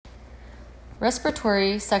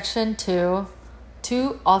Respiratory section 2,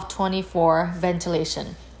 2 of 24,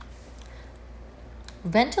 ventilation.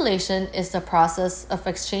 Ventilation is the process of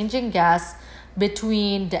exchanging gas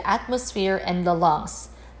between the atmosphere and the lungs.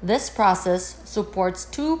 This process supports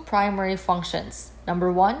two primary functions.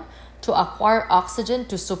 Number one, to acquire oxygen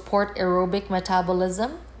to support aerobic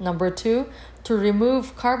metabolism. Number two, to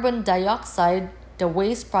remove carbon dioxide, the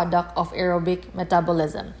waste product of aerobic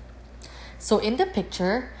metabolism. So in the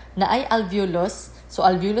picture, naay alveolus, so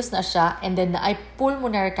alveolus na siya, and then naay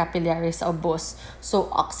pulmonary capillary sa ubos. So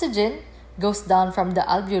oxygen goes down from the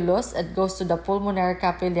alveolus, it goes to the pulmonary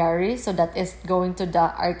capillary, so that is going to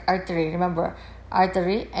the artery. Remember,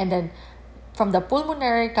 artery, and then from the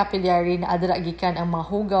pulmonary capillary, naadra gikan ang mga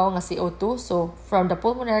hugaw nga CO2. So from the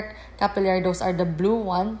pulmonary capillary, those are the blue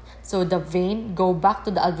one. So the vein go back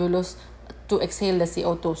to the alveolus to exhale the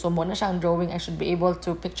CO2. So muna siyang drawing. I should be able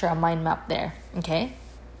to picture a mind map there. Okay.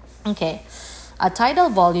 A tidal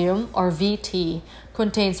volume, or VT,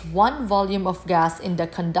 contains one volume of gas in the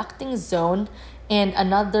conducting zone and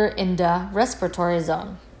another in the respiratory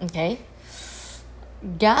zone. Okay.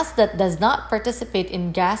 Gas that does not participate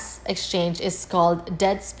in gas exchange is called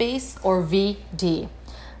dead space, or VD.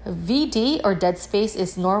 VD, or dead space,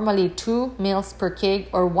 is normally 2 mL per kg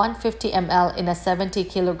or 150 ml in a 70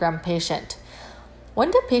 kilogram patient.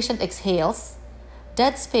 When the patient exhales,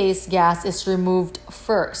 dead space gas is removed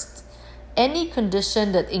first. Any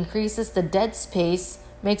condition that increases the dead space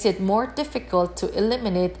makes it more difficult to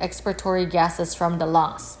eliminate expiratory gases from the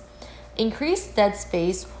lungs. Increased dead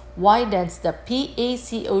space widens the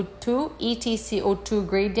PaCO2 EtCO2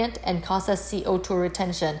 gradient and causes CO2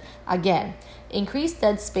 retention. Again, increased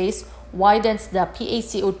dead space widens the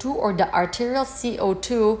PaCO2, or the arterial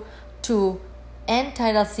CO2 to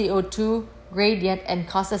end-tidal CO2 gradient and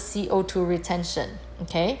causes CO2 retention.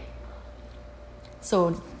 Okay?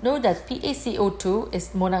 So, know that PaCO2 is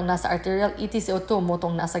munang nasa arterial, EtCO2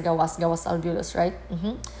 motong nasa gawas alveolus, right?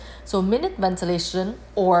 So, minute ventilation,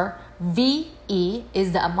 or VE,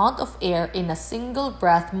 is the amount of air in a single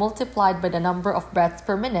breath multiplied by the number of breaths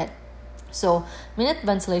per minute. So, minute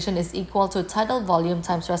ventilation is equal to tidal volume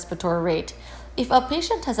times respiratory rate. If a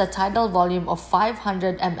patient has a tidal volume of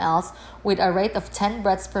 500 mL with a rate of 10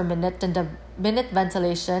 breaths per minute, then the minute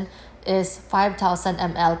ventilation is 5,000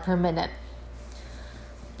 mL per minute.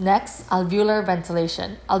 Next, alveolar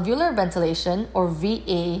ventilation. Alveolar ventilation, or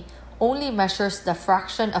VA, only measures the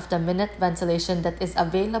fraction of the minute ventilation that is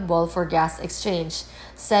available for gas exchange.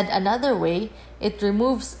 Said another way, it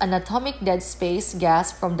removes an atomic dead space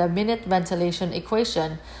gas from the minute ventilation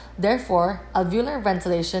equation. Therefore, alveolar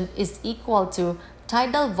ventilation is equal to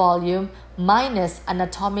tidal volume minus an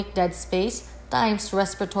atomic dead space times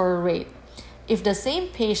respiratory rate. If the same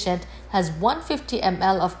patient has 150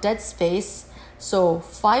 ml of dead space, so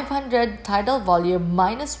 500 tidal volume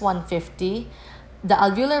minus 150, the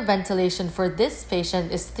alveolar ventilation for this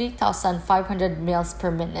patient is 3,500 mL per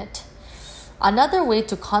minute. Another way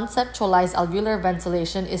to conceptualize alveolar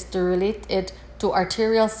ventilation is to relate it to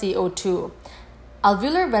arterial CO2.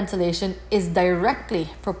 Alveolar ventilation is directly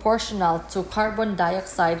proportional to carbon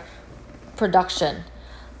dioxide production.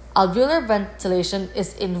 Alveolar ventilation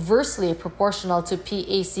is inversely proportional to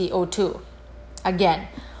PaCO2. Again,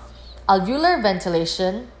 alveolar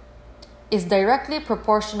ventilation is directly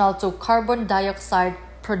proportional to carbon dioxide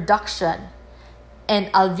production, and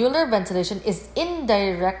alveolar ventilation is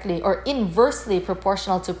indirectly or inversely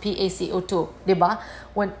proportional to PaCO2. Diba?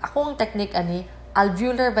 When akong technique ani,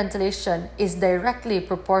 alveolar ventilation is directly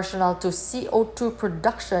proportional to CO2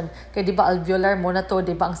 production. Kaya diba alveolar mo na to,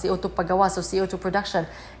 diba ang CO2 pagawa, so CO2 production.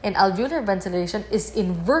 And alveolar ventilation is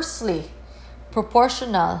inversely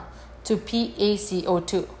proportional to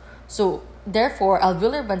PaCO2. So therefore,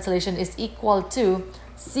 alveolar ventilation is equal to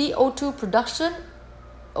CO2 production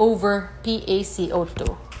over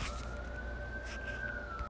PaCO2.